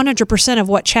with 100% of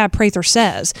what Chad Prather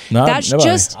says? That's nobody.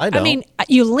 Just, I mean,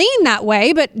 you lean that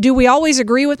way, but do we always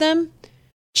agree with him?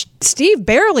 Steve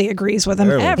barely agrees with him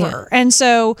ever. Yeah. And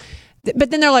so,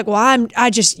 but then they're like, well,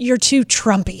 you're too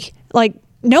Trumpy. Like,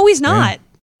 no, he's not.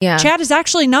 Yeah. Chad is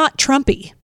actually not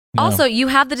Trumpy. No. Also,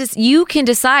 you can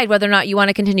decide whether or not you want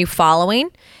to continue following.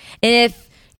 And if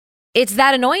it's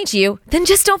that annoying to you, then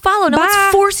just don't follow. No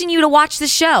one's forcing you to watch the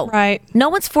show. Right. No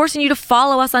one's forcing you to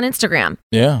follow us on Instagram.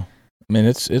 Yeah. I mean,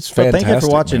 it's fantastic. Well, thank you for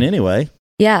watching anyway.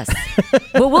 Yes.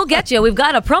 Well, we'll get you. We've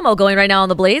got a promo going right now on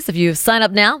The Blaze if you sign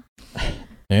up now.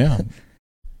 Yeah.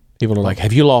 People are like,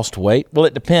 have you lost weight? Well,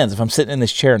 it depends. If I'm sitting in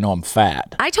this chair, no, I'm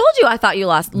fat. I told you I thought you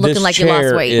lost weight. This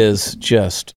chair is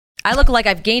just... I look like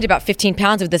I've gained about 15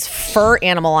 pounds with this fur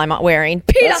animal I'm wearing.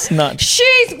 PETA!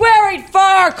 She's wearing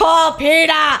fur! Call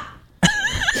PETA!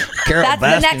 That's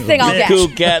the next thing I'll get. Cool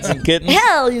cats and kittens.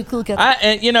 Hell, you cool cats.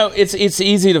 It's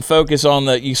easy to focus on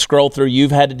you scroll through.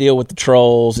 You've had to deal with the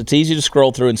trolls. It's easy to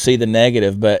scroll through and see the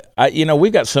negative, but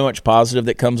we've got so much positive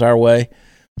that comes our way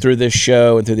through this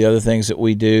show and through the other things that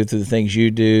we do, through the things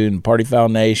you do, and Party Foul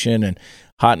Nation and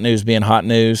hot news being hot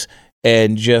news,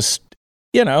 and just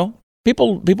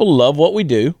people love what we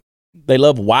do. They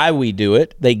love why we do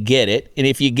it. They get it, and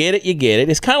if you get it, you get it.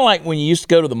 It's kind of like when you used to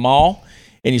go to the mall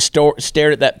and you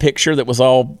stared at that picture that was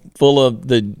all full of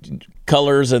the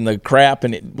colors and the crap,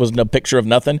 and it was no picture of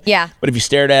nothing. Yeah. But if you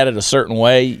stared at it a certain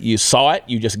way, you saw it.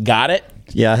 You just got it.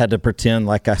 Yeah, I had to pretend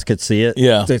like I could see it.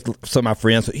 Yeah. So my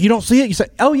friends, you don't see it? You say,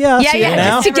 oh, yeah, I see it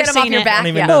now. To get them off your back.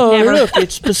 Look,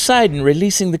 it's Poseidon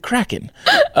releasing the Kraken.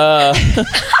 Now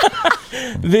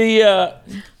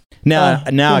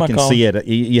I can see it.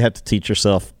 You have to teach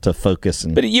yourself to focus.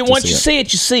 But once you see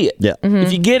it, you see it. Yeah. Mm-hmm.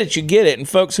 If you get it, you get it. And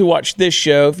folks who watch this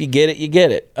show, if you get it, you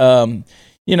get it.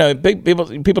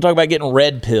 People talk about getting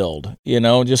red pilled.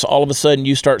 Just all of a sudden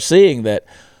you start seeing that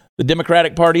the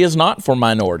Democratic Party is not for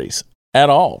minorities at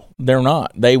all. They're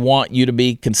not. They want you to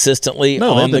be consistently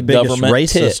on the government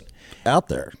racist out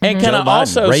there. And can I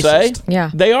also say,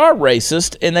 they are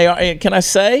racist, and they are. And can I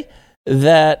say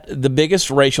that the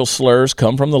biggest racial slurs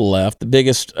come from the left, the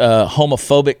biggest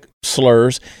homophobic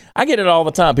slurs? I get it all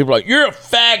the time. People are like, you're a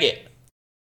faggot.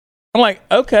 I'm like,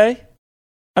 okay.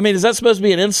 I mean, is that supposed to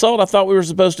be an insult? I thought we were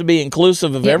supposed to be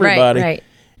inclusive of everybody. Right.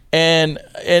 And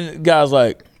guys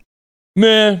like,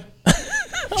 man,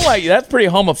 I'm like, that's pretty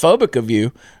homophobic of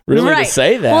you, really, to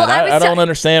say that. Well, I don't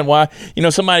understand why.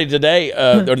 Somebody today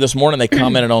or this morning, they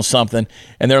commented on something,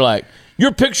 and they're like,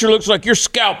 your picture looks like you're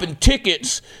scalping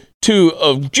tickets to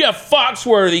a Jeff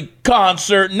Foxworthy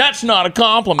concert, and that's not a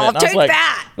compliment. I'll take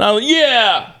that. I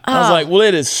was like, well,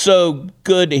 it is so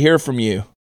good to hear from you.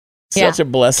 Such a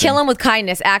blessing. Kill them with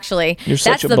kindness, actually. You're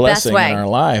such a blessing in our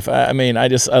life. I mean, I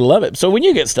love it. So when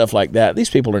you get stuff like that, these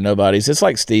people are nobodies. It's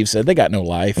like Steve said, they got no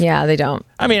life. Yeah, they don't.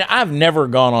 I mean, I've never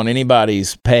gone on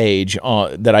anybody's page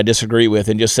that I disagree with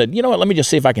and just said, you know what, let me just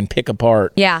see if I can pick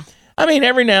apart. Yeah. I mean,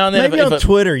 every now and then. Maybe on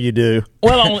Twitter you do.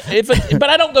 Well, but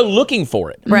I don't go looking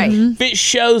for it. Right. If it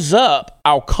shows up,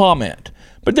 I'll comment.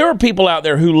 But there are people out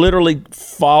there who literally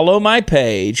follow my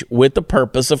page with the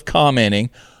purpose of commenting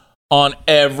on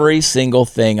every single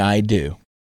thing I do.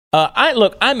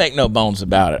 I make no bones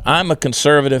about it. I'm a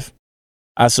conservative.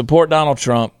 I support Donald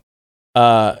Trump.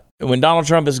 When Donald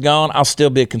Trump is gone, I'll still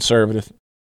be a conservative.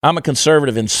 I'm a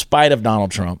conservative in spite of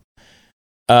Donald Trump.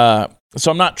 So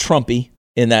I'm not Trumpy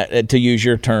in that, to use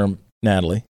your term,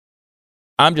 Natalie.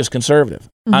 I'm just conservative.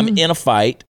 Mm-hmm. I'm in a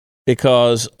fight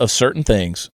because of certain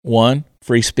things. 1,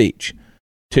 free speech.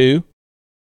 2,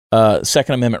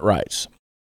 Second Amendment rights.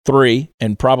 3,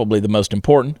 and probably the most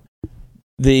important,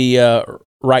 the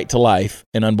right to life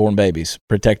and unborn babies,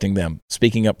 protecting them,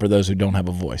 speaking up for those who don't have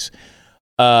a voice.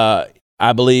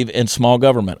 I believe in small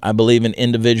government. I believe in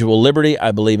individual liberty.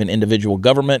 I believe in individual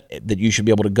government, that you should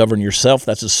be able to govern yourself.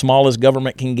 That's as small as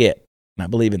government can get. And I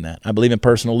believe in that. I believe in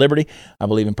personal liberty. I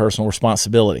believe in personal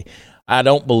responsibility. I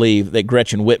don't believe that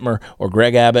Gretchen Whitmer or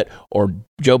Greg Abbott or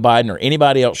Joe Biden or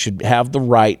anybody else should have the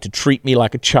right to treat me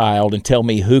like a child and tell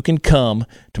me who can come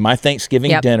to my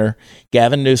Thanksgiving dinner.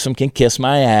 Gavin Newsom can kiss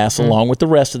my ass along with the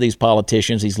rest of these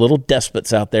politicians, these little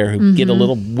despots out there who get a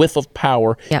little whiff of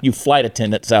power, you flight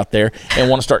attendants out there, and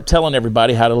want to start telling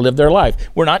everybody how to live their life.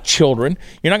 We're not children.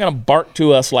 You're not going to bark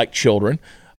to us like children.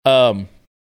 Again,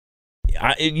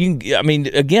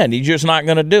 you're just not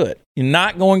going to do it. You're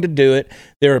not going to do it.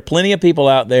 There are plenty of people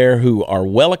out there who are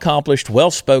well accomplished,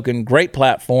 well spoken, great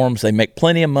platforms. They make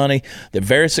plenty of money. They're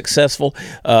very successful.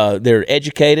 They're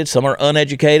educated. Some are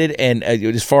uneducated, and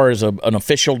as far as an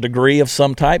official degree of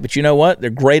some type. But you know what? They're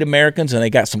great Americans, and they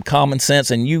got some common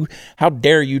sense. And how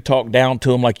dare you talk down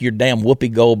to them like you're damn Whoopi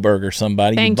Goldberg or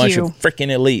somebody? Thank you bunch you. of freaking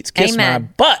elites. Kiss my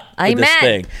Amen. butt with this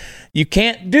thing. You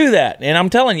can't do that. And I'm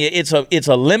telling you, it's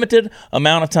a limited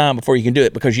amount of time before you can do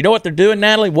it. Because you know what they're doing,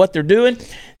 Natalie? What they're doing?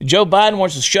 Joe Biden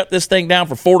wants to shut this thing down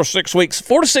for 4 to 6 weeks.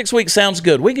 4 to 6 weeks sounds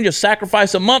good. We can just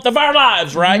sacrifice a month of our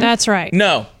lives, right? That's right.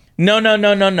 No. We're not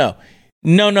going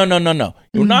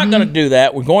to do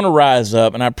that. We're going to rise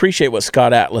up. And I appreciate what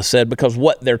Scott Atlas said, because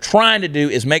what they're trying to do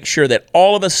is make sure that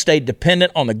all of us stay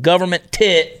dependent on the government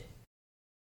tit.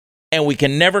 And we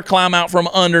can never climb out from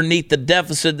underneath the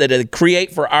deficit that they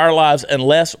create for our lives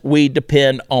unless we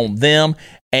depend on them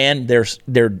and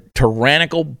their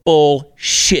tyrannical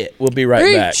bullshit. We'll be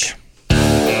right back.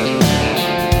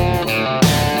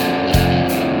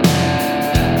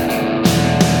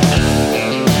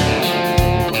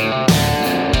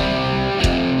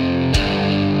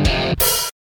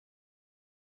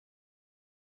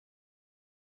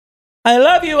 I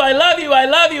love you. I love you. I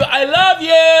love you. I love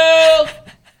you.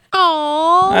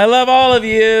 Aww. I love all of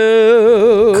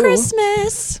you.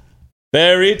 Christmas.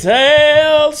 Fairy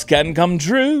tales can come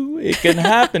true. It can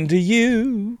happen to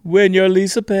you when you're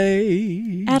Lisa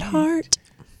Page. At heart.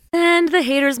 Send the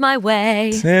haters my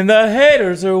way. Send the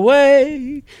haters her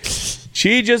way.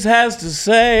 She just has to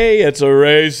say it's a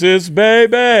racist,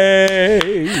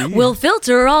 baby. We'll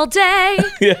filter all day.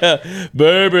 Yeah,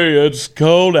 baby, it's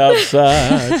cold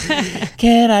outside.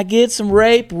 Can I get some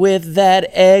rape with that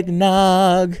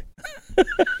eggnog?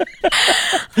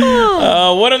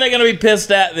 What are they going to be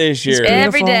pissed at this year?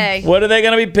 Every day. What are they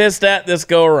going to be pissed at this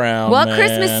go around? What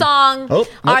Christmas song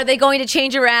are they going to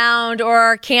change around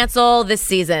or cancel this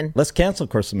season? Let's cancel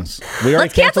Christmas. We already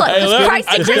Let's cancel it. Just Christ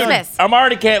and Christmas. I'm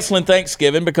already canceling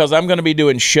Thanksgiving because I'm going to be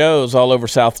doing shows all over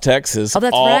South Texas. Oh,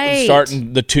 that's right.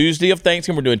 Starting the Tuesday of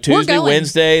Thanksgiving. We're doing Tuesday,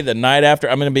 Wednesday, the night after.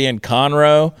 I'm going to be in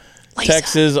Conroe,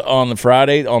 Texas on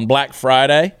Black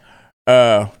Friday.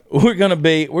 We're gonna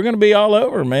be all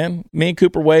over, man. Me and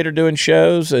Cooper Wade are doing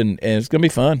shows, and it's gonna be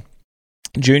fun.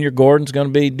 Junior Gordon's gonna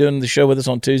be doing the show with us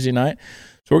on Tuesday night,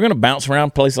 so we're gonna bounce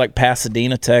around places like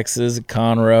Pasadena, Texas,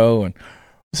 Conroe, and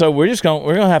so we're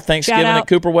gonna have Thanksgiving at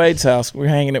Cooper Wade's house. We're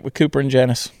hanging it with Cooper and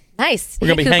Janice. Nice. We're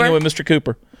gonna be hanging with Mr.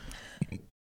 Cooper.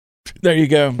 There you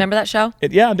go. Remember that show?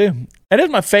 Yeah, I do. That is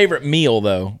my favorite meal,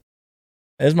 though.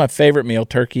 That is my favorite meal: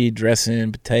 turkey,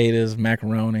 dressing, potatoes,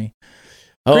 macaroni.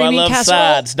 Oh, creamy I love casserole.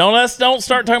 Sides. Don't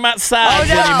start talking about sides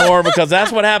anymore, because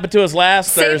that's what happened to us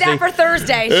last Thursday. Save that for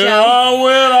Thursday show.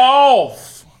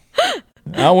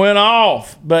 I went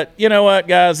off. But you know what,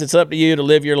 guys? It's up to you to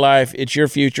live your life. It's your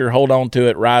future. Hold on to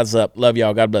it. Rise up. Love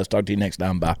y'all. God bless. Talk to you next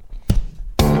time. Bye.